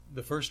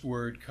The first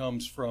word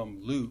comes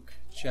from Luke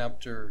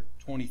chapter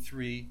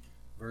 23,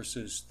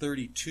 verses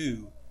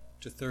 32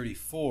 to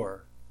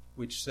 34,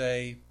 which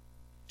say,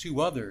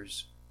 "Two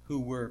others who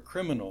were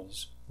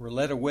criminals were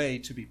led away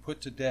to be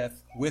put to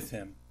death with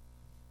him.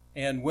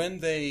 And when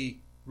they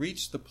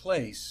reached the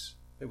place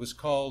that was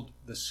called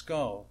the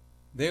Skull,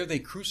 there they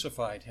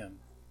crucified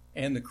him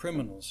and the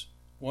criminals,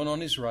 one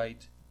on his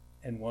right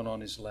and one on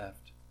his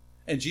left.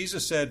 And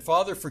Jesus said,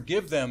 'Father,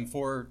 forgive them,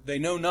 for they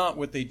know not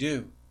what they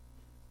do.'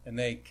 And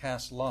they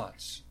cast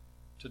lots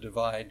to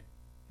divide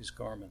his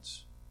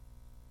garments."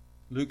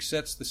 Luke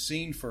sets the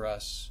scene for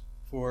us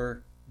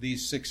for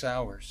these 6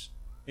 hours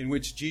in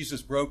which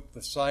Jesus broke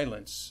the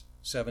silence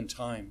 7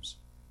 times.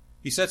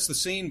 He sets the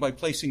scene by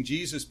placing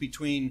Jesus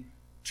between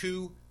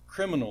 2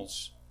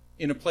 criminals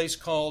in a place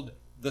called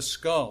the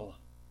Skull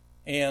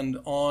and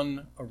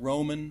on a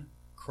Roman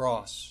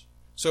cross.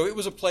 So it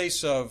was a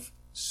place of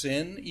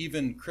sin,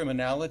 even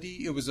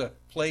criminality. It was a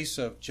place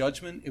of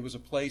judgment. It was a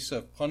place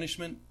of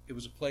punishment. It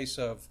was a place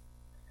of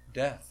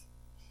death.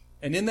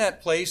 And in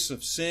that place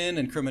of sin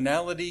and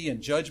criminality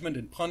and judgment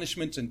and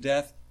punishment and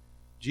death,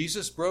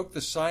 Jesus broke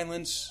the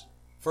silence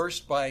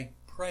first by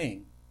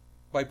praying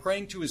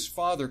to his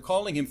Father,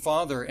 calling him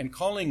Father, and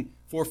calling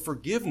for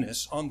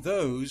forgiveness on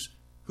those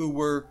who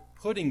were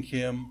putting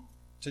him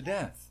to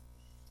death.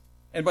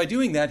 And by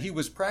doing that, he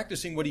was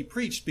practicing what he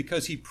preached,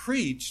 because he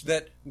preached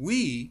that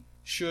we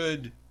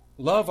should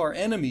love our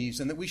enemies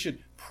and that we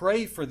should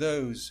pray for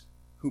those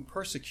who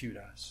persecute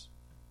us.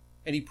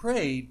 And he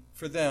prayed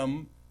for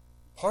them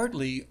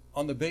partly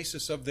on the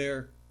basis of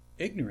their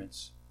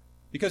ignorance,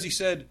 because he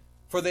said,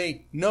 "For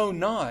they know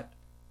not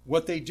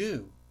what they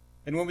do."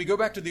 And when we go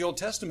back to the Old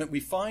Testament, we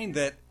find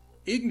that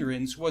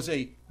ignorance was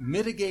a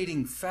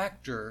mitigating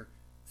factor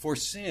for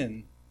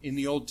sin in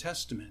the Old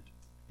Testament.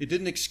 It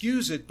didn't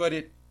excuse it, but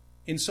it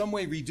in some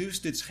way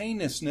reduced its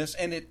heinousness,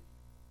 and it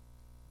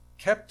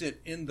kept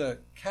it in the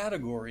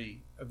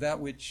category of that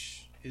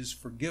which is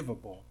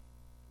forgivable.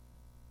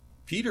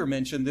 Peter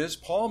mentioned this,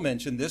 Paul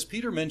mentioned this.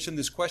 Peter mentioned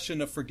this question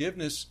of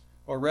forgiveness,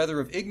 or rather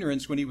of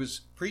ignorance, when he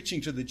was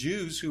preaching to the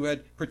Jews who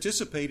had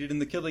participated in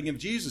the killing of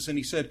Jesus. And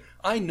he said,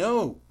 "I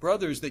know,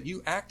 brothers, that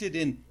you acted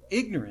in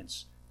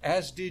ignorance,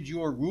 as did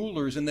your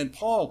rulers." And then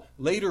Paul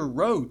later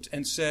wrote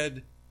and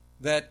said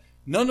that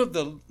none of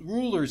the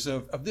rulers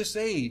of this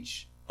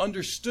age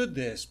understood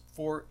this,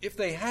 for if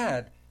they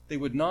had, they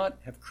would not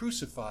have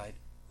crucified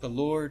the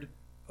Lord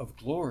of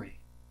glory.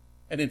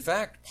 And in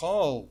fact,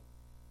 Paul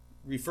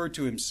referred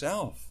to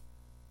himself,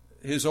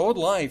 his old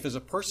life as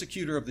a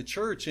persecutor of the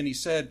church, and he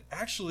said,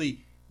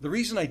 actually, the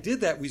reason I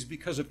did that was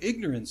because of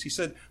ignorance. He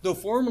said, though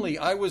formerly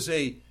I was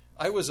a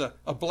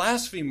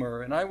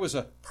blasphemer, and I was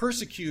a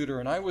persecutor,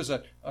 and I was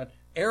an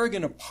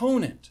arrogant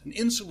opponent, an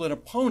insolent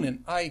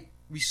opponent, I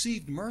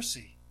received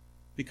mercy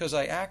because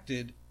I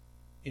acted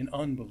in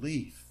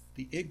unbelief,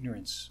 the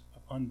ignorance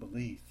of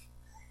unbelief.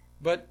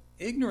 But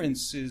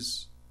ignorance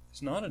is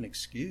not an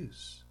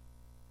excuse.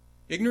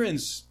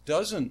 Ignorance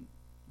doesn't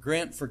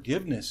grant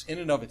forgiveness in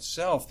and of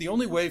itself. The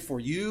only way for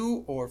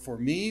you or for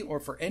me or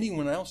for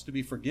anyone else to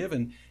be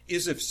forgiven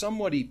is if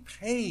somebody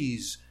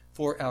pays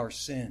for our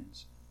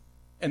sins.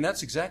 And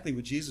that's exactly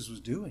what Jesus was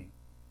doing.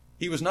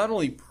 He was not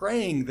only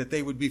praying that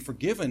they would be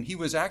forgiven, he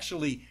was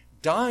actually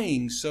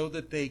dying so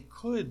that they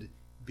could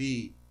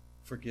be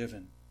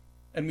forgiven.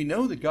 And we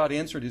know that God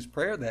answered his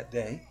prayer that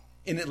day.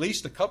 In at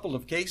least a couple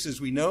of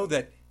cases, we know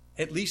that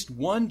at least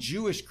one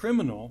Jewish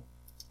criminal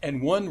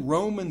and one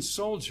Roman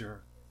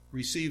soldier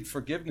received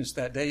forgiveness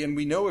that day. And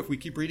we know, if we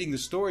keep reading the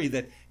story,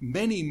 that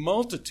many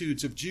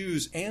multitudes of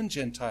Jews and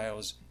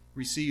Gentiles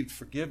received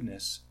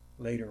forgiveness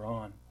later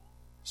on.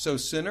 So,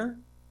 sinner,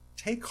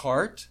 take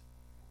heart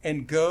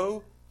and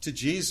go to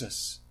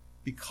Jesus,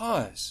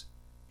 because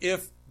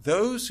if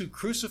those who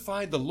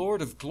crucified the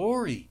Lord of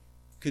glory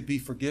could be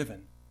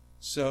forgiven,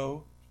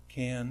 so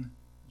can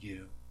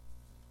you.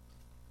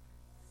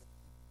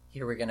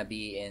 Here we're going to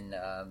be in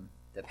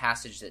the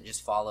passage that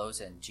just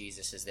follows, and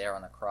Jesus is there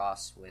on a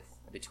cross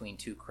between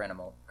 2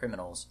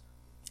 criminals.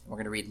 We're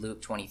going to read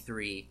Luke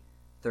 23,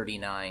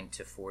 39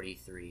 to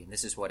 43. And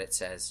this is what it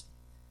says.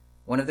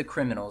 One of the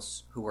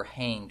criminals who were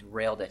hanged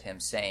railed at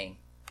him, saying,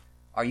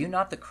 "Are you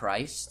not the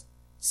Christ?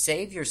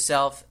 Save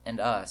yourself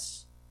and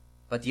us."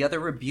 But the other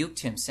rebuked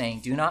him,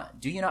 saying, Do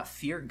you not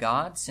fear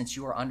God, since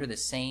you are under the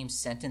same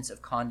sentence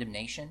of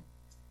condemnation?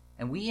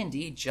 And we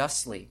indeed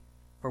justly,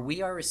 for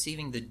we are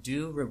receiving the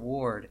due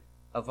reward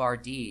of our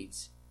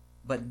deeds.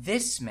 But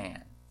this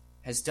man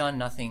has done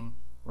nothing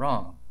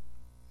wrong.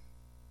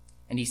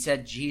 And he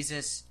said,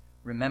 "Jesus,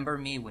 remember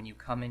me when you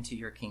come into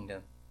your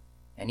kingdom."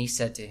 And he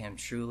said to him,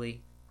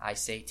 "Truly, I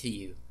say to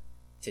you,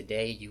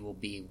 today you will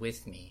be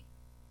with me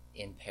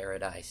in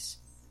paradise."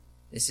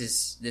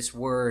 This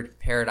word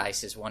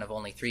paradise is one of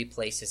only 3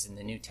 places in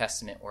the New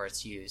Testament where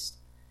it's used.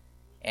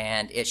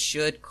 And it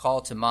should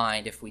call to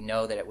mind, if we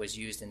know that it was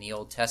used in the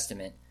Old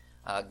Testament,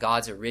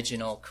 God's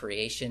original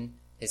creation,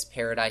 his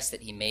paradise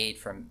that he made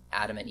from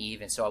Adam and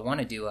Eve. And so I want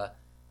to do a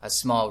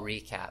small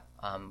recap.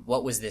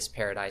 What was this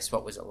paradise?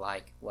 What was it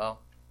like?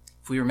 Well,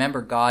 if we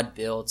remember, God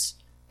builds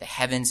the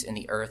heavens and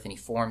the earth, and he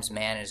forms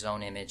man in his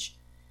own image.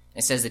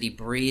 And it says that he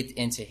breathed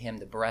into him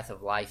the breath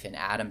of life, and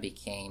Adam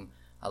became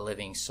a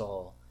living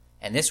soul.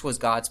 And this was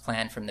God's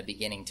plan from the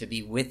beginning, to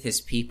be with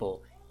his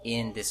people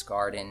in this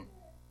garden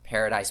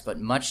paradise. But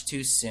much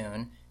too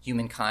soon,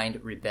 humankind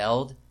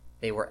rebelled.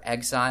 They were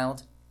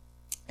exiled,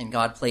 and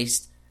God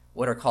placed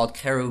what are called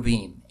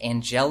cherubim,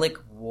 angelic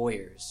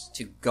warriors,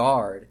 to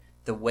guard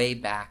the way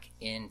back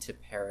into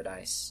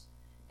paradise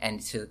and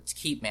to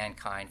keep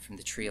mankind from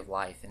the tree of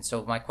life. And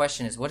so my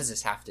question is, what does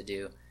this have to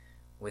do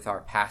with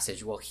our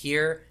passage? Well,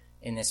 here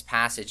in this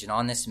passage and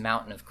on this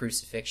mountain of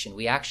crucifixion,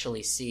 we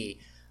actually see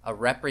a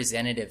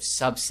representative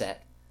subset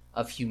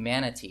of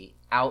humanity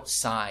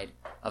outside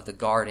of the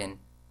Garden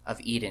of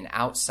Eden,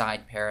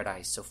 outside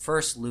paradise. So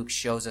first, Luke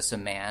shows us a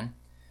man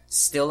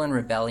still in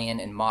rebellion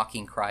and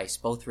mocking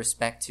Christ, both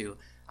respect to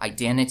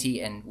identity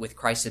and with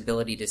Christ's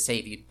ability to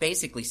save. He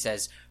basically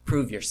says,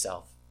 prove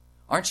yourself.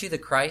 Aren't you the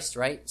Christ,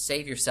 right?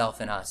 Save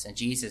yourself and us. And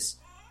Jesus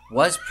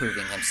was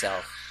proving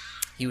himself.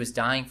 He was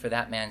dying for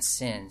that man's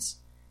sins,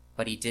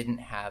 but he didn't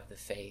have the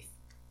faith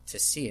to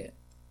see it.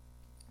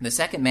 The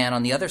second man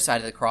on the other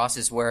side of the cross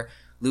is where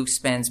Luke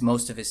spends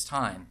most of his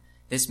time.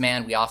 This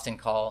man we often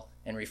call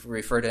and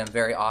refer to him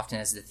very often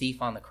as the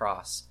thief on the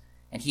cross.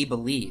 And he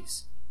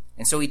believes.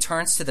 And so he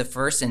turns to the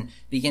first and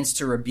begins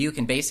to rebuke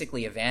and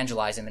basically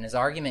evangelize him. And his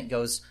argument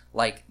goes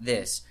like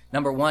this.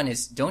 Number one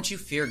is, don't you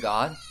fear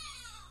God?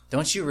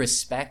 Don't you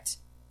respect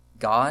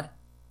God?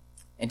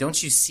 And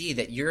don't you see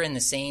that you're in the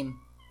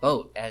same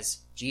boat as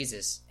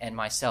Jesus and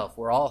myself?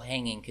 We're all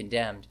hanging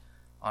condemned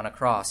on a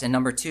cross. And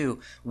number two,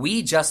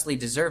 we justly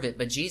deserve it,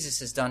 but Jesus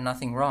has done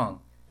nothing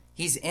wrong.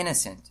 He's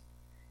innocent.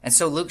 And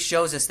so Luke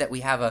shows us that we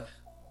have a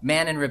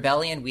man in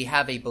rebellion, we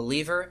have a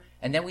believer,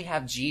 and then we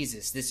have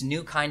Jesus, this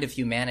new kind of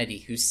humanity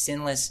who's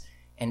sinless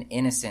and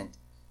innocent,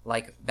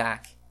 like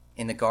back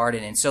in the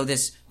garden. And so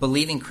this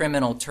believing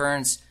criminal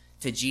turns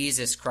to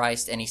Jesus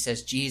Christ and he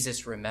says,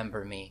 Jesus,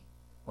 remember me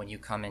when you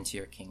come into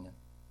your kingdom.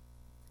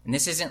 And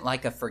this isn't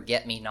like a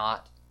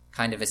forget-me-not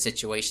kind of a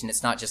situation.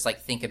 It's not just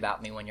like think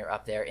about me when you're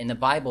up there. In the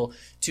Bible,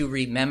 to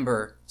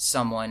remember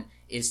someone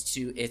it's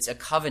a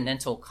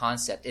covenantal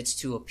concept. It's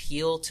to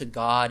appeal to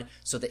God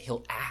so that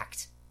he'll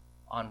act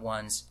on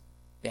one's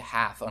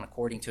behalf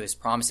according to his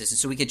promises. And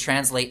so we could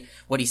translate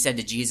what he said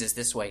to Jesus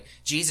this way.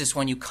 Jesus,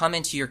 when you come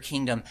into your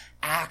kingdom,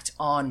 act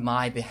on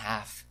my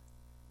behalf.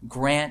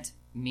 Grant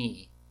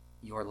me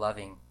your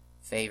loving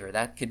favor.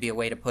 That could be a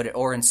way to put it.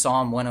 Or in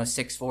Psalm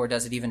 106:4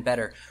 does it even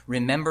better.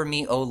 Remember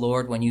me, O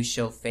Lord, when you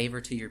show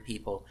favor to your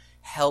people.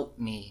 Help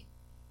me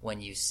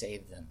when you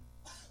save them.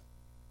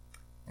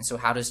 And so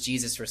how does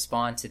Jesus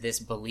respond to this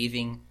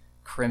believing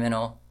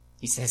criminal?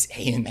 He says,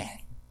 amen.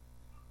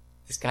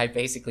 This guy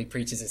basically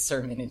preaches a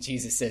sermon and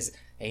Jesus says,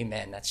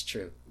 amen, that's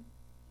true.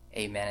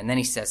 Amen. And then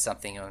he says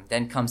something to him.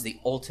 Then comes the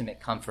ultimate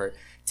comfort.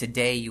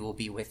 Today you will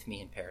be with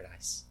me in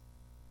paradise.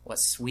 What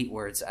sweet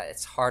words.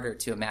 It's harder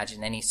to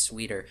imagine any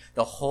sweeter.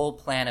 The whole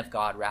plan of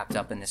God wrapped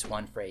up in this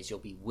one phrase. You'll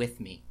be with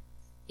me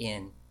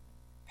in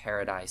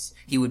paradise.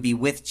 He would be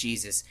with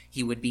Jesus.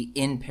 He would be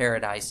in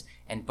paradise.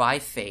 And by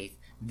faith,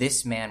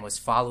 this man was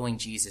following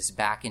Jesus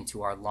back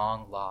into our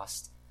long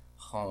lost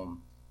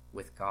home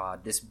with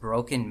God. This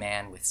broken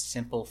man with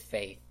simple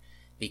faith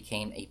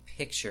became a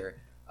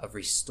picture of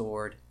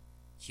restored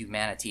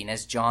humanity. And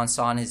as John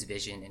saw in his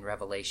vision in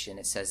Revelation,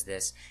 it says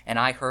this, and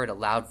I heard a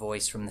loud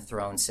voice from the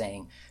throne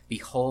saying,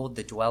 behold,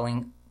 the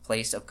dwelling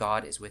place of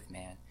God is with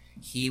man.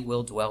 He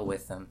will dwell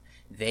with them.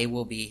 They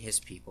will be his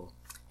people,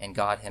 and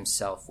God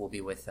himself will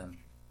be with them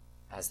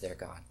as their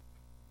God.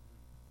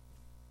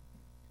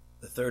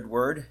 The third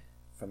word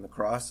from the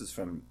cross is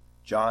from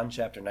John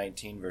chapter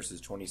 19,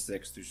 verses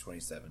 26 through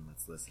 27.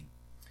 Let's listen.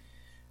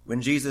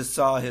 When Jesus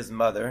saw his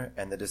mother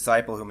and the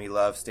disciple whom he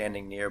loved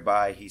standing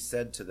nearby, he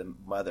said to the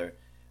mother,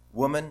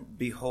 Woman,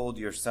 behold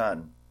your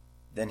son.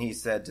 Then he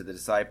said to the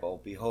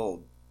disciple,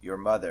 Behold your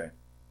mother.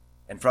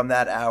 And from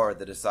that hour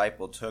the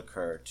disciple took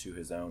her to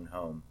his own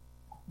home.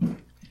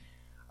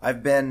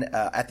 I've been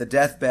at the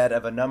deathbed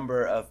of a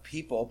number of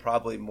people,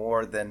 probably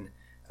more than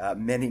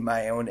many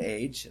my own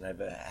age, and I've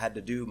had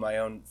to do my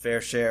own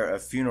fair share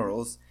of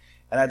funerals.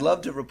 And I'd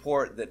love to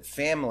report that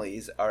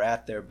families are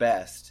at their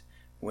best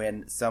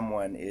when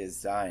someone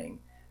is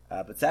dying.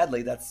 But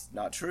sadly, that's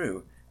not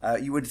true.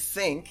 You would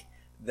think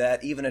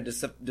that even a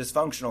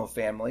dysfunctional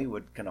family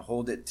would kind of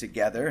hold it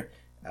together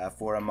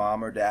for a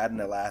mom or dad in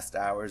the last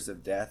hours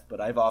of death,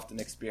 but I've often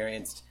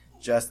experienced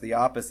just the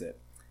opposite.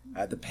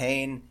 The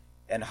pain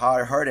and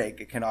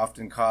heartache can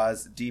often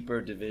cause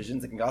deeper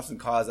divisions. It can often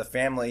cause a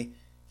family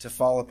to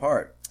fall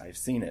apart. I've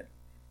seen it.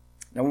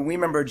 Now, when we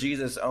remember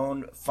Jesus'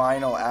 own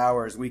final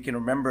hours, we can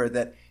remember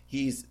that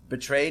he's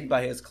betrayed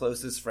by his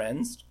closest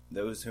friends,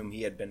 those whom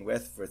he had been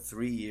with for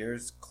 3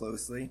 years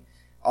closely.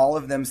 All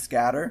of them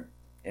scatter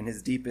in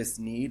his deepest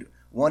need.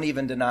 One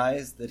even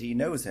denies that he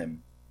knows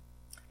him.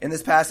 In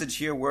this passage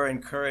here, we're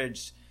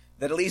encouraged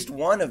that at least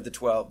one of the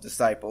 12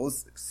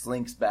 disciples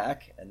slinks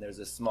back, and there's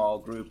a small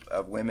group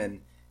of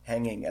women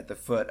hanging at the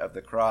foot of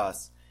the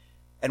cross.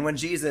 And when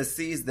Jesus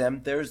sees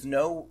them, there's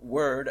no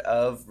word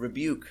of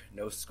rebuke,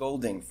 no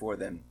scolding for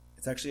them.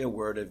 It's actually a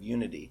word of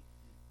unity.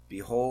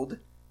 Behold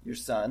your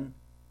son,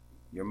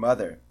 your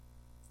mother.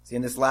 See,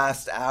 in this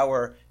last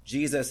hour,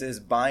 Jesus is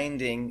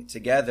binding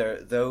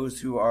together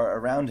those who are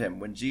around him.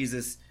 When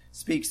Jesus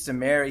speaks to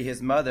Mary,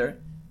 his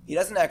mother, he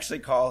doesn't actually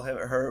call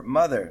her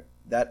mother.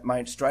 That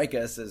might strike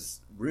us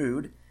as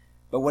rude,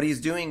 but what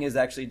he's doing is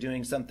actually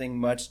doing something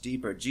much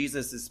deeper.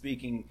 Jesus is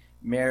speaking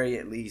Mary,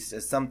 at least,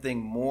 as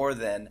something more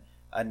than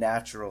a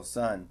natural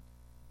son.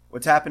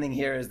 What's happening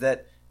here is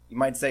that you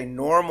might say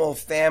normal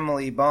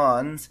family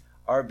bonds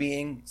are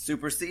being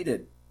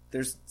superseded.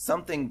 There's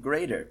something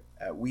greater.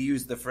 We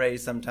use the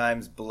phrase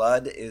sometimes,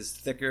 blood is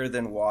thicker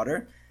than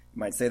water. You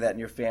might say that in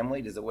your family.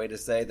 It is a way to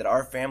say that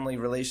our family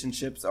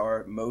relationships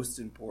are most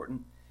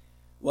important.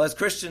 Well, as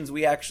Christians,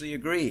 we actually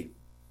agree.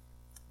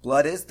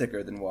 Blood is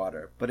thicker than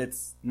water, but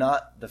it's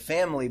not the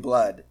family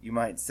blood, you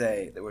might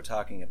say, that we're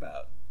talking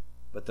about,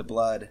 but the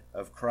blood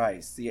of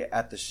Christ. See,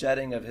 at the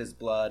shedding of his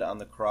blood on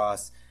the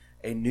cross,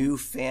 a new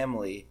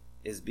family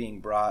is being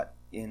brought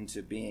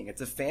into being.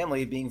 It's a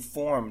family being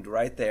formed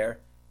right there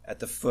at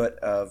the foot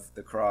of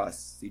the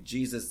cross. See,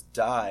 Jesus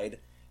died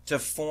to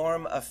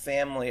form a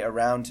family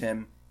around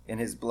him in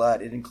his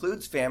blood. It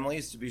includes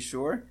families, to be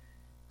sure,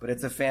 but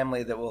it's a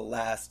family that will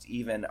last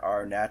even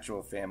our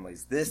natural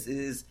families. This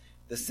is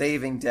the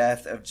saving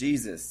death of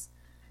Jesus.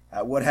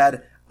 What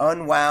had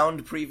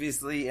unwound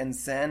previously in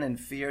sin and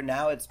fear,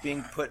 now it's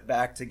being put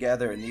back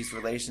together in these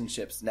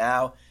relationships.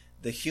 Now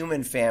the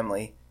human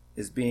family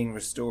is being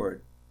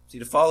restored. See,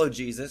 to follow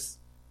Jesus,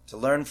 to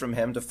learn from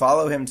him, to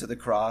follow him to the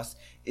cross,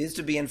 is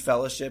to be in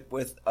fellowship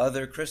with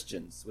other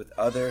Christians, with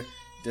other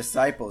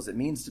disciples. It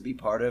means to be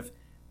part of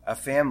a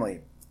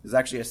family. There's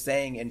actually a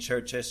saying in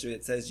church history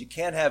that says you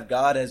can't have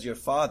God as your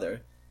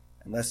father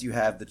unless you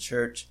have the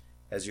church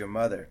as your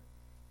mother.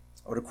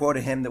 Or to quote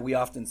a hymn that we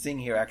often sing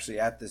here actually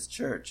at this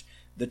church,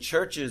 the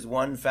church's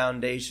one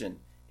foundation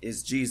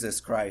is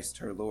Jesus Christ,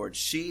 her Lord.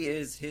 She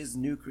is his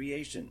new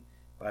creation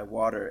by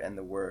water and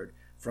the word.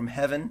 From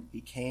heaven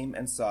he came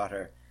and sought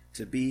her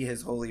to be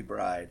his holy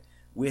bride.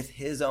 With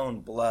his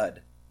own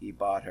blood he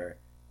bought her,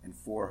 and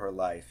for her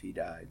life he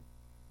died.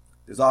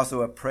 There's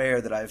also a prayer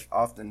that I've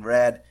often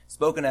read,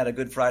 spoken at a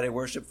Good Friday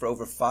worship for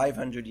over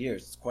 500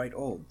 years. It's quite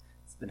old.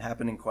 It's been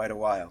happening quite a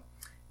while.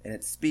 And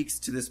it speaks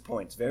to this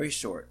point. It's very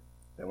short.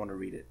 I want to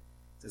read it.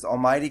 It says,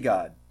 Almighty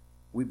God,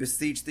 we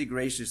beseech thee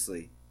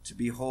graciously to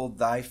behold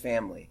thy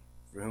family,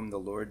 for whom the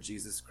Lord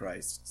Jesus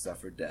Christ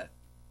suffered death.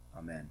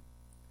 Amen.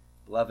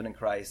 Beloved in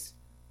Christ,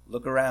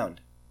 look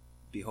around.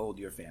 Behold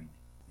your family.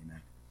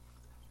 Amen.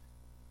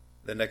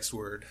 The next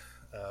word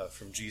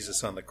from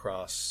Jesus on the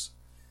cross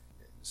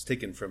is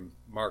taken from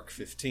Mark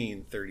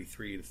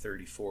 15:33 to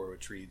 34,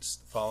 which reads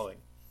the following.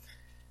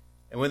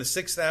 And when the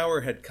 6th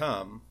hour had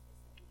come,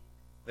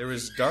 there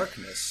was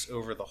darkness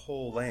over the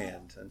whole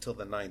land until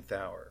the 9th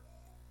hour.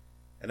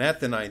 And at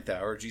the 9th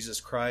hour, Jesus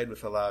cried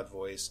with a loud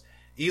voice,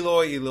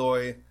 Eloi,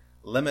 Eloi,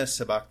 lema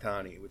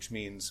sabachthani, which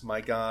means,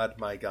 my God,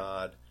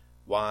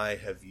 why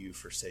have you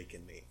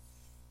forsaken me?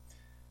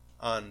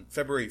 On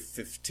February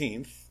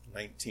 15th,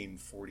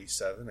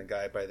 1947, a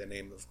guy by the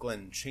name of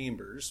Glenn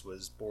Chambers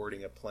was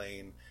boarding a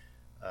plane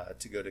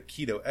to go to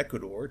Quito,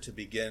 Ecuador, to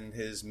begin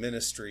his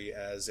ministry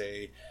as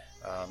a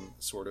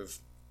sort of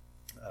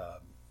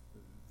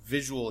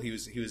visual. He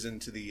was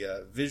into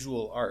the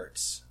visual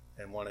arts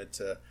and wanted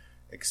to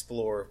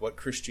explore what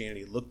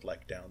Christianity looked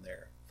like down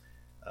there.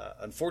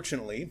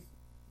 Unfortunately,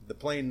 the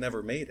plane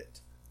never made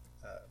it.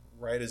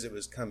 Right as it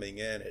was coming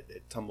in,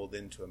 it tumbled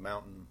into a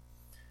mountain,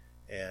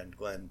 and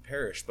Glenn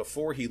perished.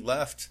 Before he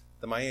left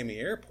the Miami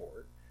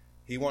airport,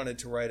 he wanted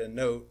to write a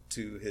note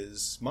to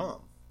his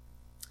mom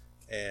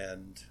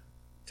and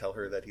tell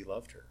her that he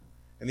loved her.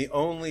 And the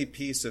only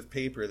piece of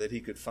paper that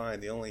he could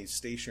find, the only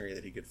stationery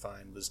that he could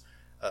find, was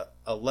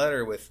a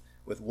letter with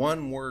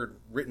one word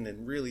written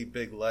in really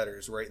big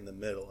letters right in the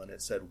middle, and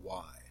it said,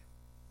 why?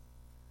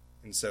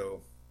 And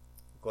so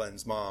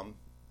Glenn's mom,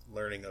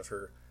 learning of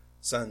her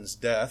son's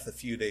death a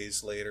few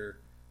days later,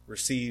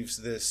 receives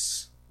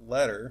this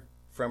letter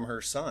from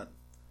her son.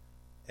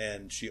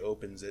 And she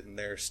opens it, and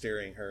there,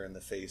 staring her in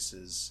the face,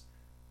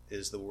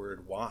 is the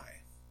word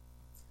why,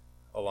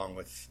 along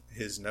with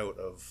his note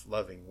of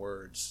loving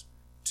words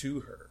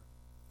to her.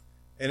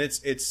 And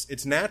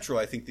it's natural,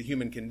 I think, the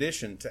human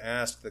condition to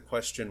ask the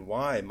question,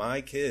 why?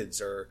 My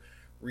kids are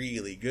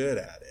really good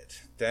at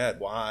it. Dad,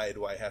 why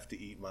do I have to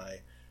eat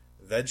my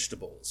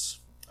vegetables?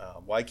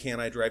 Why can't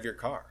I drive your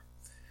car?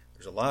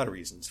 There's a lot of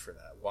reasons for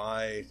that.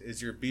 Why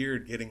is your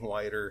beard getting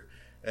whiter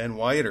and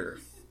whiter?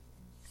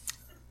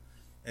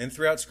 And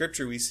throughout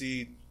Scripture, we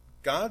see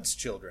God's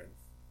children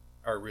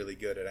are really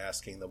good at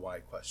asking the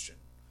why question.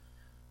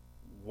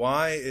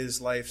 Why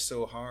is life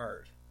so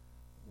hard?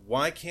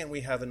 Why can't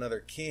we have another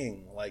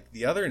king like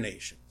the other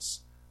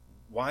nations?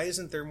 Why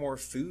isn't there more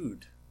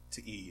food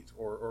to eat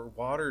or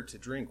water to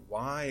drink?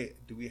 Why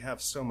do we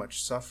have so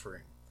much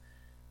suffering?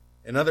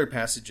 In other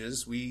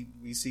passages, we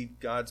see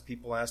God's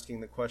people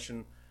asking the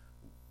question,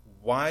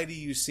 why do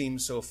you seem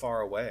so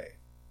far away?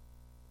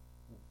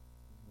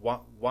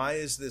 Why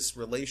is this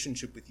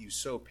relationship with you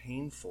so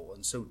painful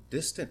and so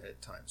distant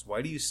at times?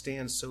 Why do you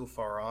stand so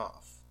far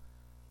off?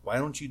 Why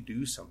don't you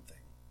do something?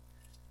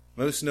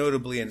 Most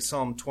notably in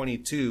Psalm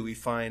 22, we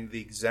find the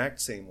exact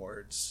same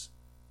words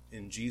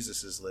in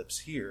Jesus' lips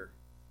here.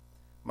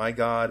 My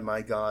God,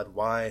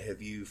 why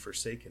have you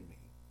forsaken me?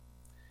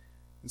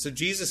 And so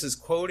Jesus is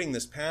quoting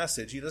this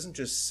passage. He doesn't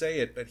just say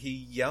it, but he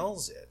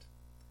yells it.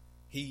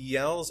 He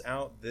yells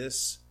out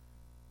this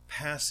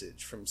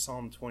passage from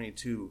Psalm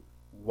 22.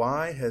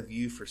 Why have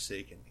you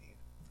forsaken me?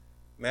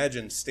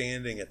 Imagine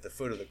standing at the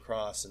foot of the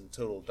cross in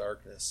total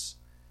darkness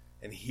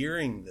and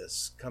hearing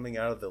this coming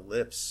out of the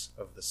lips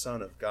of the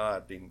Son of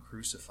God being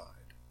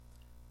crucified.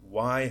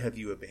 Why have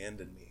you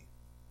abandoned me?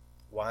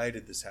 Why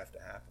did this have to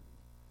happen?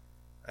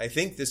 I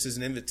think this is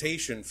an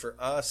invitation for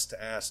us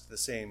to ask the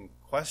same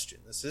question.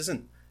 This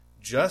isn't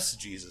just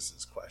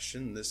Jesus'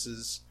 question. This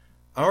is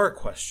our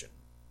question.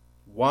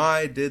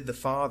 Why did the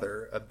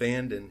Father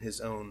abandon his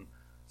own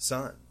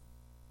Son?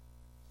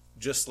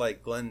 Just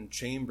like Glenn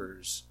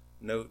Chambers'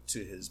 note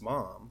to his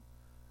mom,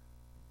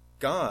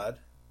 God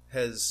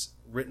has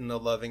written a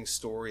loving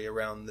story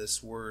around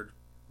this word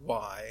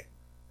why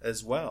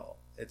as well.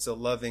 It's a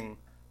loving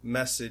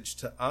message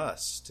to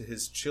us, to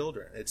his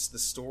children. It's the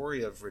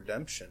story of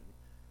redemption.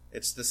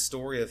 It's the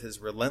story of his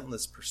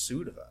relentless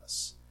pursuit of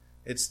us.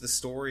 It's the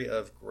story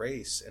of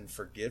grace and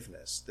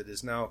forgiveness that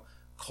is now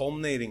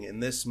culminating in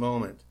this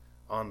moment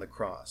on the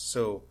cross.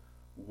 So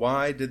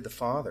why did the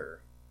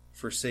Father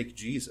forsake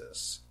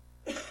Jesus?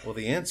 Well,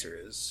 the answer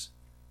is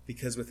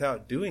because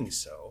without doing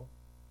so,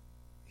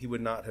 he would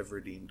not have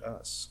redeemed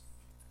us.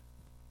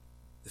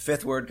 The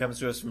fifth word comes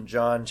to us from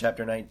John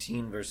chapter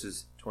 19,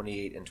 verses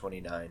 28 and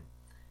 29.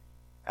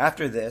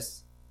 After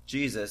this,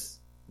 Jesus,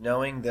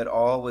 knowing that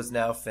all was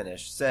now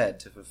finished, said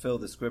to fulfill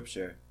the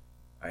scripture,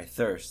 I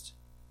thirst.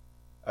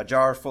 A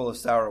jar full of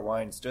sour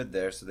wine stood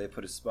there, so they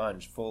put a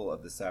sponge full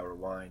of the sour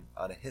wine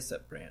on a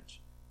hyssop branch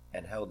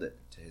and held it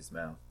to his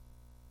mouth.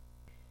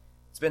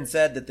 It's been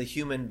said that the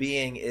human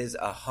being is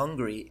a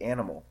hungry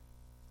animal.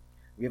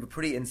 We have a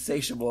pretty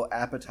insatiable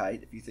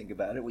appetite, if you think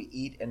about it. We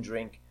eat and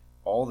drink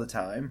all the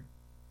time.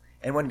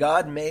 And when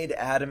God made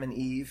Adam and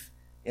Eve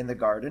in the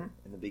garden,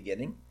 in the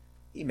beginning,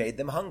 he made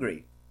them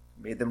hungry,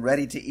 made them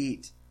ready to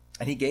eat.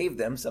 And he gave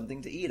them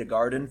something to eat, a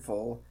garden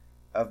full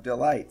of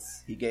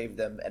delights. He gave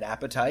them an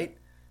appetite,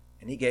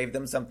 and he gave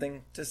them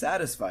something to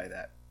satisfy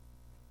that.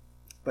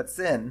 But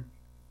sin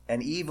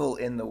and evil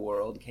in the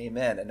world came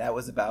in, and that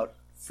was about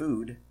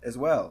food as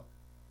well.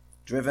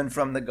 Driven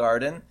from the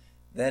garden,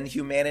 then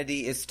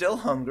humanity is still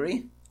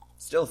hungry,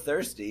 still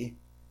thirsty,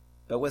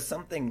 but with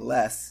something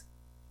less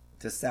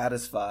to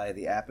satisfy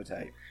the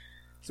appetite.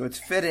 So it's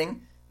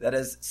fitting that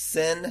as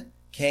sin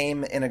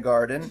came in a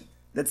garden,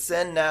 that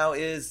sin now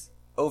is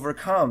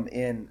overcome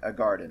in a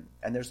garden.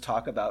 And there's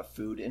talk about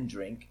food and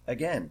drink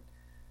again.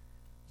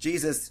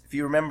 Jesus, if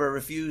you remember,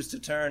 refused to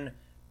turn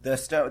the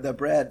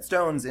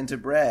stones into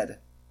bread.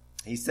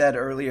 He said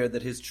earlier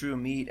that his true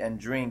meat and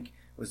drink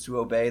was to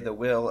obey the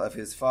will of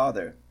his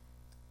Father.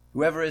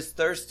 Whoever is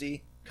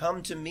thirsty,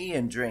 come to me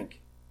and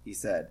drink, he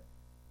said.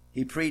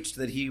 He preached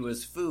that he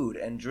was food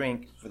and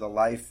drink for the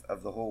life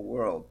of the whole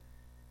world.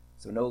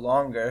 So no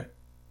longer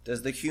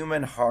does the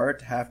human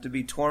heart have to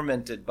be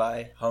tormented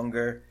by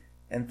hunger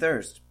and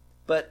thirst.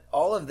 But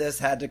all of this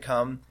had to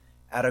come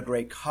at a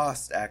great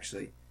cost,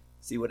 actually.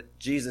 See, what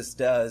Jesus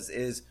does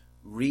is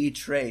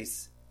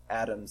retrace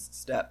Adam's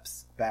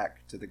steps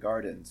back to the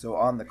garden. So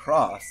on the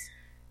cross,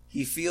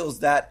 he feels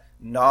that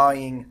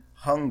gnawing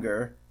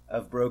hunger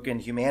of broken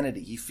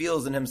humanity. He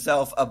feels in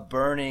himself a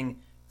burning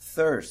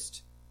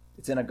thirst.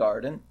 It's in a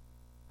garden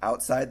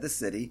outside the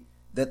city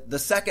that the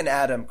second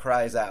Adam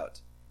cries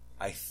out,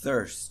 I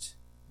thirst,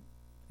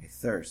 I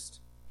thirst.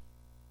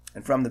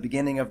 And from the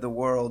beginning of the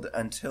world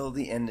until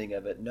the ending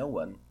of it, no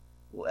one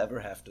will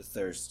ever have to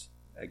thirst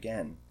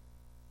again.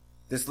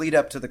 This lead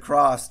up to the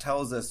cross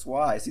tells us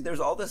why. See, there's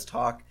all this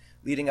talk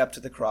leading up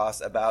to the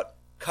cross about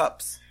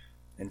cups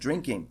and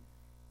drinking.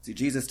 See,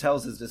 Jesus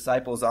tells his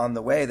disciples on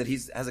the way that he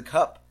has a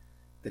cup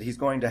that he's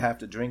going to have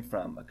to drink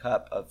from, a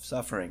cup of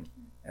suffering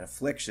and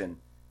affliction.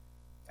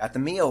 At the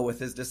meal with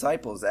his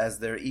disciples as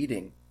they're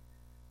eating,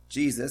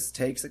 Jesus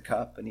takes a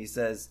cup and he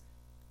says,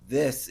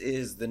 this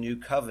is the new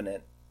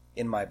covenant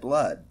in my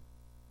blood.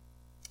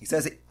 He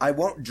says, I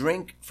won't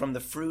drink from the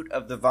fruit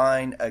of the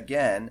vine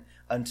again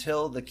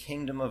until the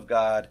kingdom of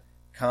God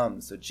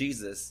comes. So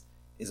Jesus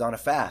is on a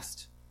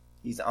fast.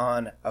 He's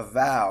on a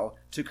vow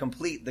to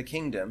complete the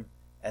kingdom,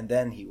 and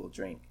then he will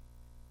drink.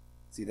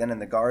 See, then in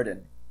the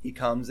garden, he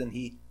comes and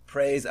he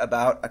prays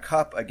about a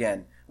cup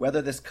again,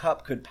 whether this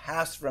cup could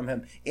pass from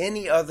him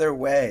any other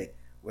way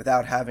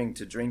without having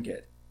to drink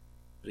it.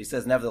 But he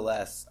says,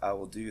 nevertheless, I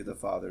will do the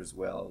Father's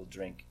will. I will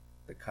drink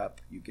the cup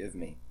you give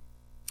me.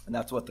 And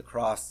that's what the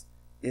cross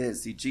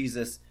is. See,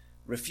 Jesus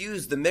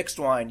refused the mixed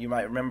wine, you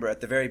might remember, at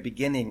the very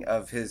beginning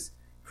of his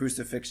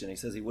crucifixion. He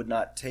says he would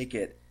not take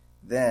it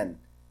then.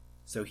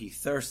 So he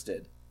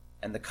thirsted,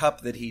 and the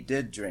cup that he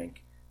did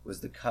drink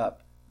was the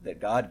cup that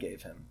God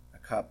gave him, a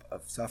cup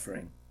of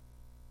suffering.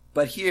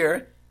 But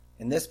here,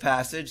 In this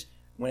passage,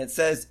 when it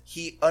says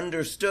he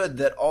understood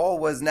that all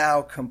was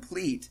now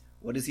complete,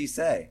 what does he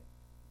say?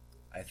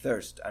 I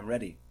thirst, I'm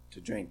ready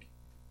to drink.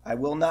 I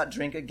will not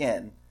drink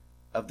again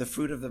of the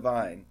fruit of the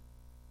vine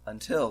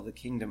until the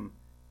kingdom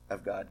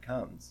of God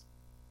comes.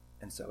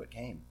 And so it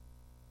came.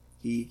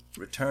 He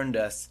returned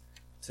us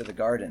to the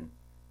garden.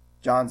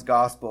 John's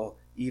gospel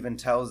even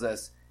tells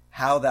us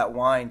how that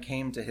wine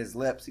came to his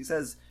lips. He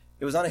says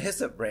it was on a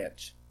hyssop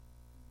branch.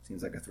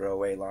 Seems like a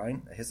throwaway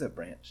line, a hyssop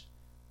branch.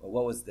 Well,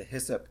 what was the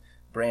hyssop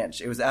branch?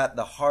 It was at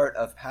the heart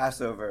of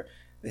Passover.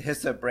 The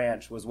hyssop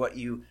branch was what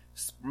you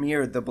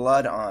smeared the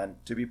blood on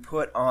to be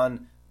put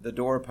on the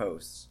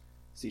doorposts.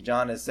 See,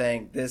 John is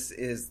saying this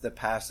is the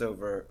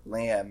Passover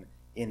lamb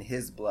in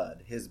his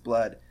blood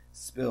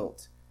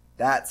spilt.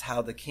 That's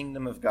how the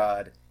kingdom of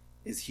God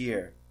is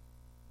here.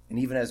 And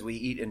even as we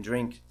eat and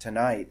drink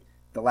tonight,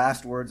 the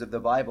last words of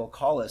the Bible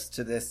call us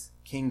to this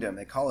kingdom.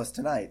 They call us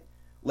tonight.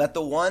 Let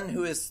the one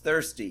who is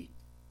thirsty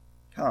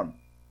come.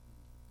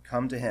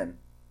 Come to him,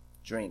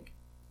 drink,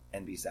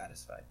 and be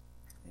satisfied.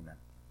 Amen.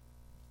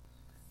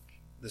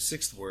 The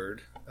sixth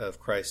word of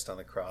Christ on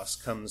the cross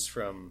comes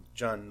from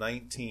John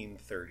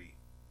 19:30,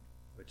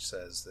 which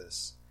says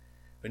this: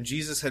 When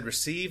Jesus had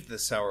received the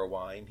sour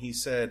wine, he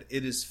said,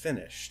 "It is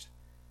finished,"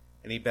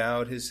 and he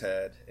bowed his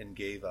head and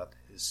gave up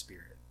his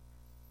spirit.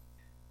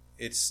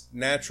 It's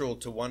natural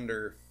to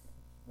wonder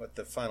what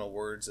the final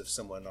words of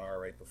someone are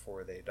right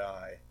before they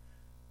die.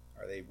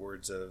 Are they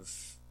words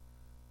of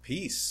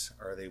peace?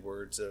 Are they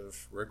words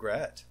of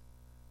regret?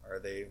 Are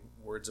they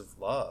words of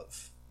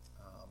love?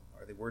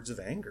 Are they words of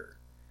anger?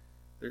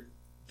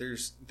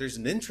 There's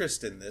an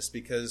interest in this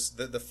because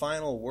the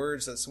final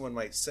words that someone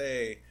might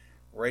say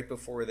right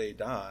before they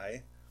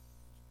die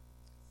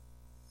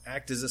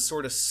act as a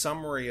sort of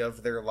summary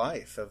of their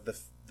life, of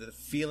the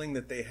feeling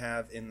that they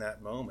have in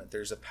that moment.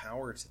 There's a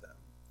power to them.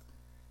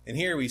 And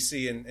here we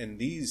see in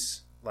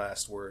these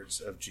last words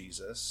of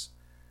Jesus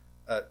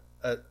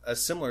a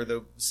similar,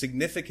 though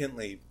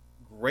significantly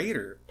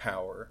greater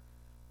power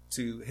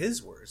to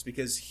his words,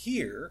 because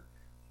here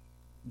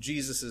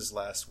Jesus'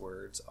 last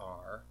words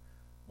are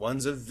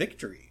ones of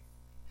victory.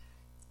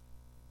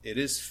 It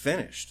is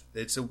finished.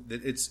 It's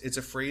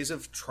a phrase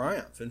of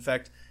triumph. In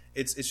fact,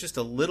 it's just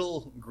a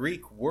little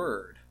Greek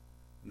word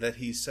that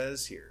he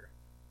says here.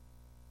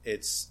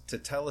 It's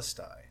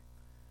tetelestai,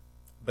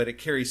 but it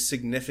carries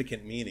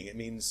significant meaning. It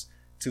means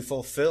to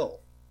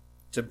fulfill,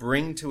 to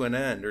bring to an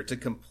end, or to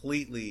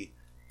completely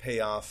pay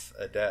off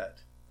a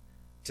debt.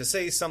 To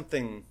say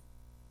something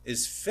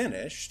is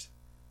finished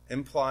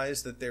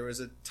implies that there was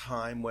a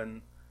time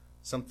when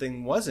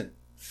something wasn't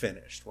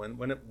finished,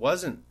 when it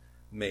wasn't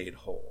made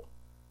whole.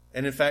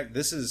 And in fact,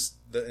 this is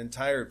the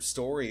entire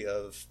story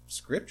of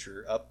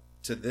Scripture up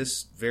to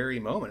this very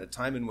moment, a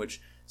time in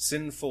which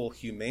sinful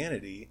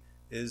humanity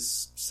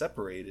is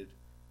separated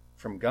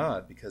from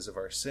God because of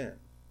our sin.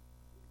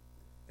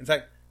 In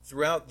fact,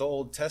 throughout the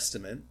Old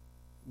Testament,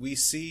 we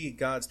see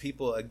God's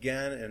people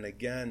again and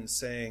again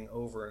saying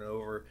over and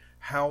over,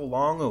 "How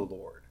long, O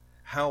Lord?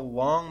 How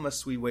long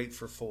must we wait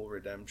for full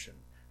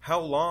redemption? How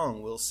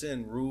long will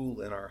sin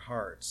rule in our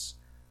hearts?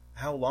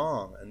 How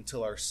long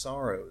until our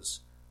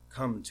sorrows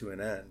come to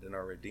an end and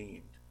are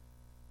redeemed?"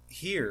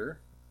 Here,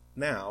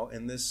 now,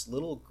 in this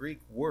little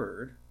Greek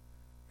word,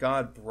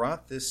 God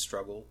brought this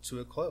struggle to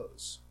a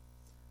close.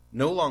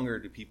 No longer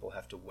do people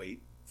have to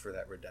wait for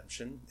that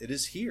redemption. It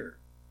is here.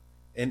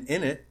 And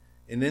in it,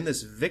 and in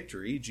this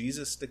victory,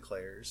 Jesus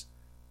declares,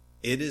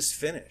 it is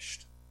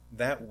finished.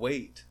 That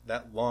wait,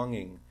 that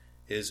longing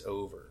is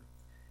over.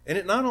 And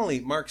it not only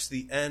marks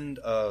the end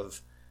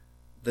of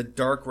the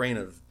dark reign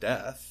of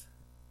death,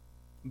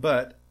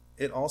 but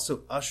it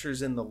also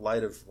ushers in the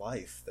light of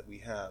life that we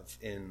have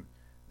in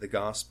the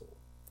gospel.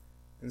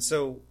 And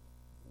so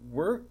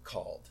we're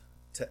called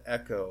to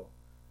echo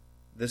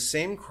the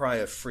same cry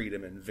of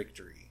freedom and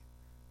victory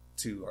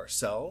to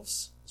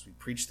ourselves as we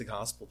preach the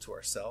gospel to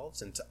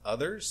ourselves, and to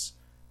others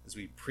as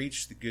we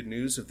preach the good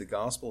news of the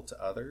gospel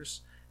to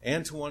others,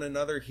 and to one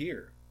another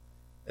here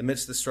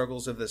amidst the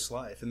struggles of this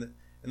life. In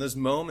those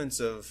moments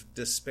of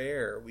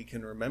despair, we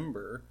can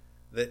remember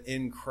that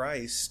in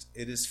Christ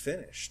it is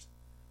finished.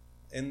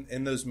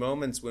 In those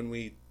moments when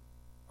we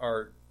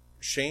are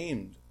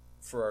shamed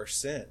for our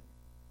sin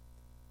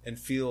and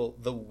feel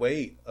the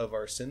weight of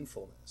our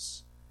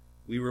sinfulness,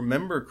 we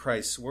remember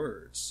Christ's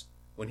words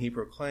when he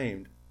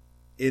proclaimed,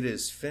 "It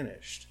is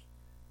finished."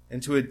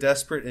 And to a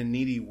desperate and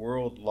needy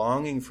world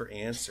longing for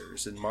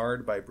answers and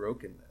marred by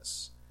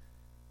brokenness,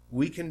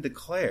 we can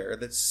declare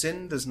that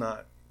sin does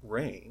not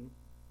reign,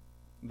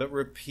 but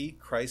repeat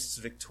Christ's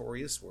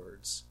victorious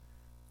words,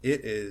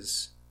 "It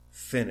is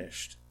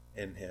finished"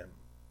 in him.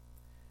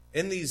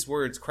 In these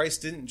words,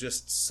 Christ didn't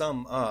just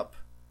sum up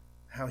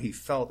how he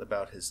felt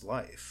about his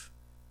life.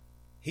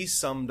 He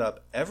summed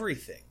up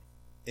everything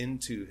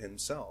into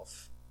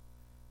himself.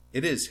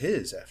 It is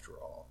his, after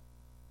all.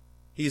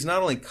 He's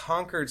not only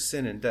conquered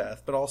sin and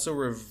death, but also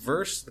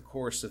reversed the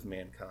course of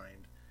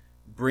mankind,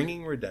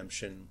 bringing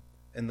redemption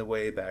and the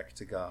way back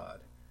to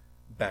God,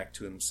 back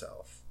to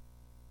himself.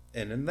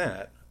 And in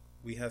that,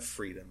 we have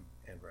freedom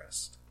and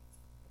rest.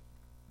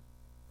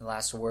 The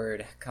last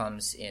word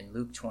comes in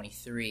Luke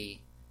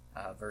 23,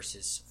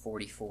 verses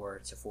 44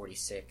 to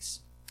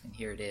 46. And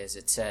here it is.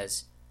 It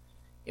says,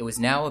 "It was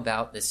now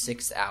about the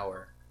 6th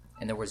hour,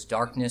 and there was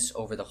darkness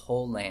over the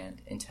whole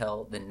land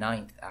until the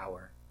 9th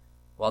hour,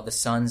 while the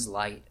sun's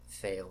light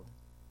failed.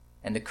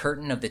 And the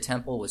curtain of the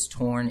temple was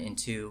torn in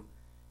two.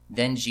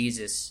 Then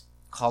Jesus,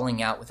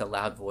 calling out with a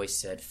loud voice,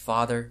 said,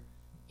 'Father,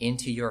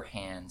 into your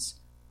hands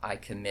I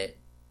commit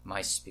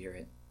my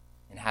spirit.'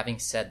 And having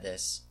said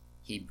this,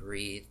 he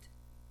breathed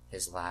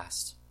his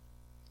last."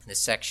 This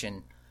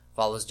section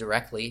follows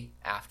directly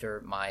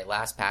after my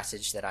last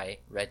passage that I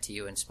read to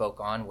you and spoke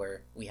on,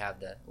 where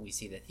we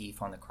see the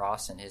thief on the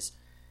cross and his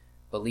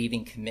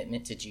believing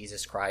commitment to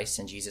Jesus Christ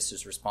and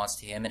Jesus' response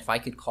to him. And if I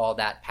could call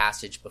that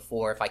passage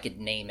before, if I could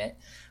name it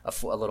a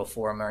little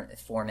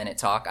 4-minute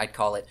talk, I'd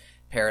call it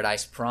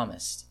Paradise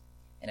Promised.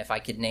 And if I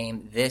could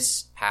name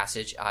this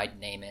passage, I'd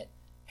name it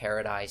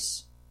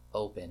Paradise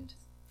Opened.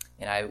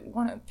 And I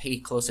want to pay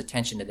close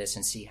attention to this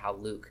and see how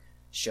Luke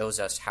shows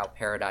us how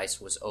paradise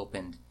was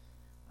opened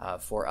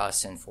for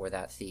us and for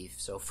that thief.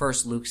 So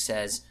first, Luke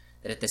says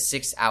that at the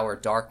 6th hour,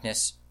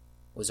 darkness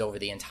was over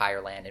the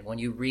entire land. And when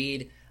you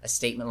read a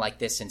statement like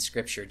this in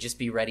Scripture, just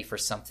be ready for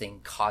something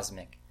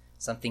cosmic,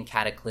 something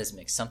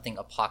cataclysmic, something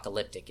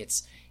apocalyptic.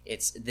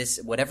 It's this,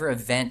 whatever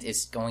event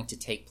is going to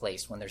take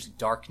place when there's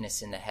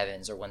darkness in the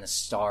heavens or when the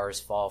stars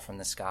fall from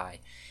the sky.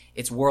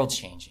 It's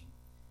world-changing.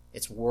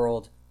 It's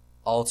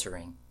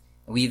world-altering.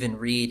 And we even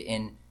read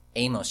in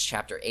Amos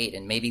chapter 8,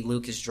 and maybe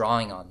Luke is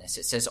drawing on this.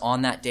 It says,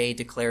 "On that day,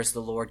 declares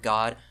the Lord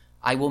God,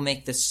 I will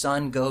make the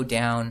sun go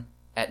down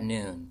at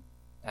noon."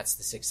 That's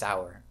the 6th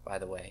hour, by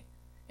the way.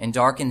 "And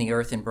darken the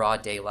earth in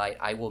broad daylight.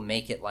 I will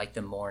make it like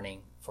the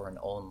morning for an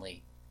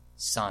only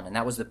sun." And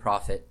that was the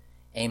prophet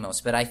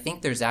Amos. But I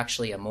think there's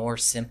actually a more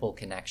simple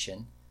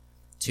connection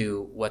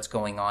to what's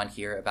going on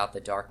here about the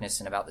darkness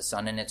and about the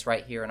sun, and it's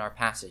right here in our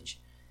passage.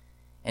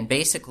 And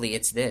basically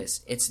it's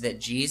this. It's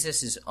that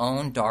Jesus'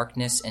 own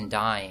darkness and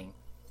dying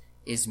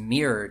is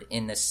mirrored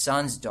in the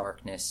sun's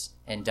darkness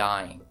and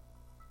dying.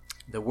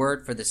 The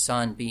word for the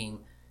sun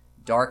being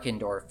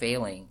darkened or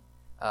failing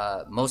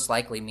most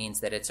likely means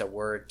that it's a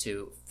word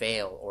to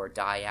fail or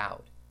die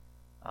out.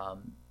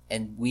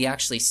 And we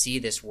actually see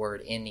this word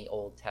in the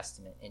Old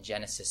Testament in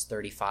Genesis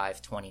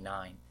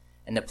 35:29.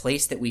 And the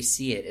place that we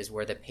see it is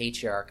where the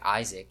patriarch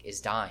Isaac is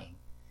dying.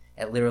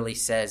 It literally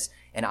says,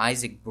 "And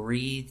Isaac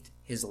breathed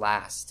his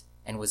last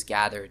and was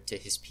gathered to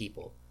his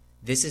people."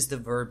 This is the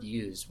verb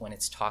used when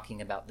it's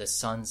talking about the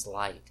sun's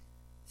light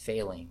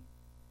failing.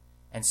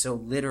 And so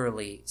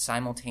literally,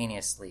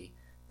 simultaneously,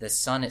 the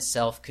sun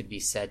itself could be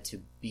said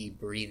to be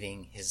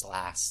breathing his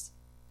last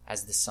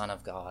as the Son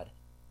of God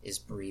is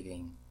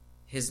breathing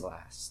his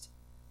last.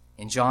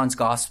 In John's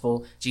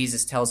Gospel,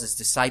 Jesus tells his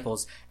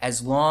disciples,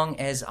 "As long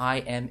as I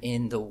am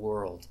in the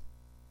world,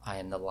 I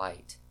am the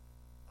light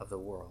of the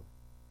world.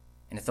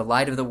 And if the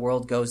light of the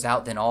world goes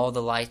out, then all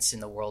the lights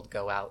in the world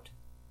go out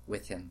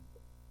with him."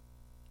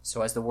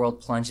 So as the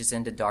world plunges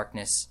into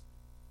darkness,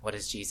 what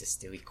does Jesus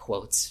do? He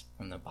quotes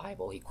from the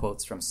Bible. He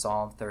quotes from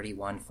Psalm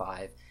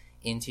 31:5,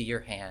 "Into your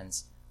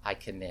hands I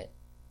commit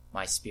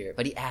my spirit."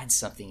 But he adds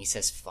something. He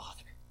says,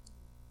 "Father,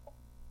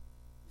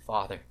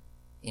 Father,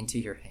 into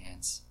your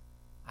hands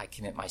I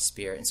commit my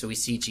spirit." And so we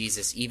see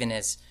Jesus, even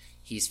as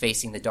he's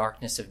facing the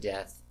darkness of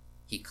death,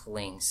 he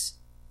clings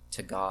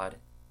to God,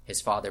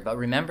 his Father. But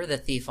remember the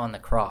thief on the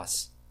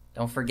cross.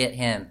 Don't forget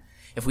him.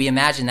 If we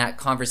imagine that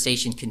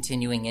conversation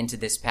continuing into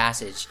this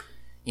passage,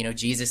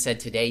 Jesus said,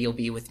 "Today you'll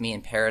be with me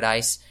in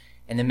paradise."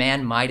 And the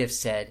man might have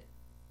said,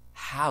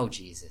 "How,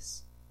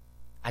 Jesus?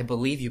 I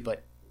believe you,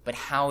 but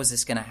how is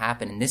this going to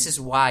happen?" And this is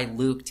why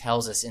Luke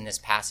tells us in this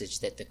passage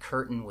that the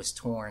curtain was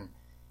torn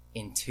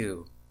in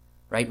two,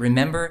 right?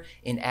 Remember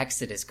in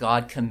Exodus,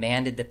 God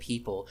commanded the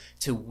people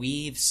to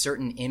weave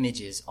certain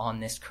images on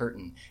this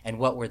curtain. And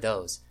what were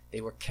those?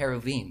 They were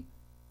cherubim,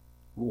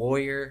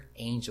 warrior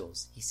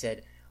angels. He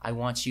said, "I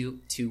want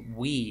you to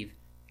weave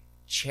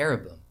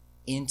cherubim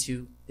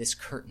into this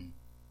curtain."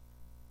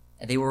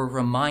 And they were a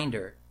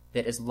reminder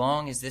that as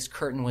long as this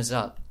curtain was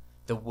up,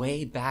 the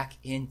way back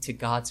into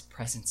God's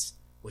presence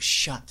was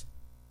shut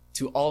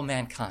to all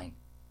mankind.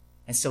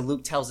 And so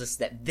Luke tells us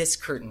that this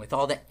curtain with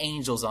all the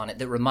angels on it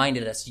that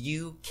reminded us,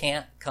 you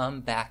can't come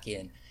back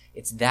in.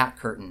 It's that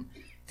curtain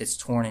that's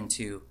torn in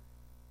two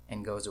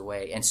and goes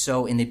away. And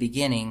so in the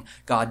beginning,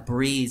 God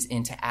breathes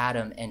into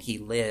Adam and he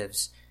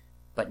lives.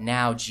 But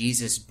now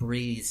Jesus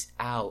breathes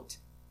out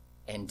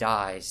and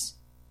dies,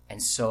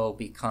 and so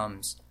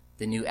becomes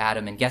the new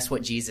Adam. And guess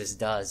what Jesus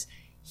does?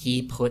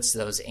 He puts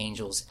those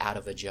angels out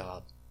of a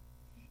job.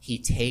 He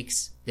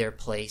takes their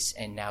place,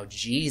 and now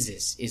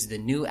Jesus is the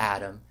new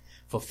Adam,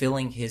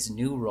 fulfilling his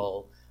new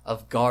role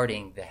of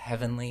guarding the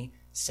heavenly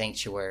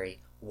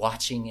sanctuary,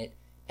 watching it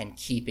and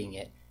keeping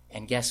it.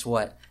 And guess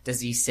what?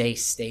 Does he say,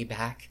 "Stay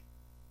back"?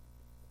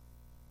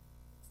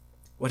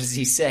 What does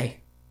he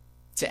say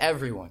to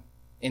everyone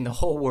in the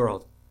whole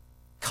world?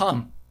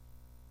 "Come."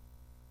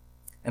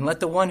 And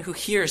let the one who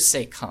hears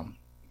say, "Come."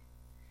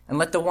 And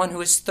let the one who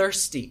is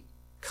thirsty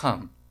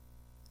come.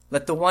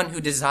 Let the one who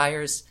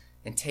desires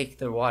and take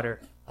the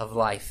water of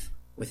life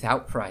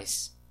without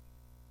price.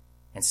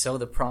 And so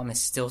the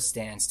promise still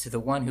stands. To the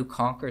one who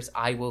conquers,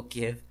 I will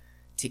give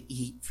to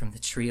eat from the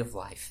tree of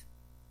life,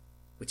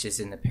 which is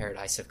in the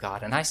paradise of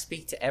God. And I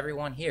speak to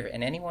everyone here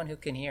and anyone who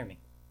can hear me.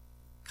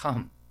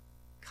 Come,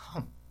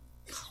 come,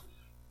 come.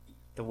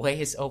 The way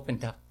is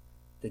opened up.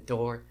 The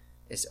door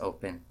is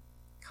open.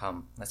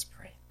 Come, let's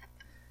pray.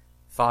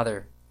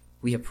 Father,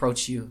 we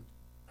approach you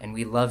and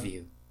we love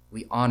you.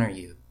 We honor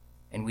you.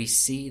 And we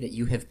see that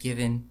you have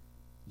given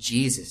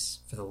Jesus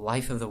for the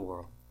life of the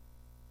world,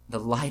 the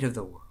light of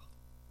the world.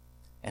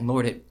 And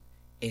Lord,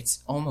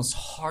 it's almost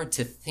hard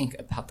to think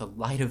about the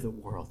light of the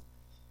world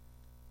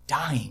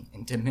dying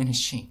and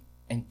diminishing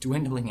and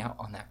dwindling out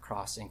on that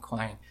cross and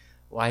crying,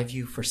 why have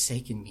you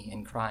forsaken me?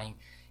 And crying,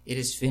 it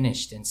is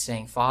finished, and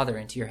saying, Father,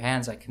 into your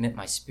hands I commit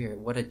my spirit.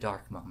 What a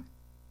dark moment.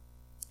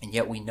 And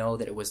yet we know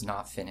that it was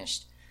not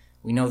finished.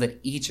 We know that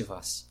each of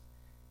us,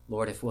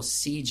 Lord, if we'll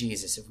see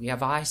Jesus, if we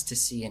have eyes to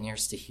see and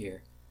ears to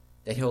hear,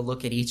 that he'll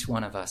look at each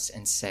one of us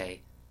and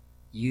say,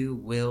 you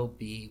will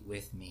be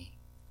with me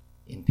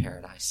in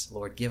paradise.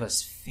 Lord, give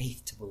us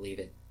faith to believe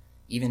it,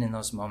 even in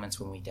those moments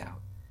when we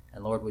doubt.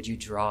 And Lord, would you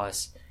draw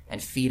us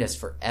and feed us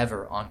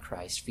forever on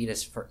Christ, feed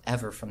us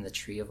forever from the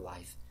tree of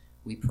life.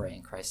 We pray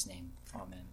in Christ's name. Amen.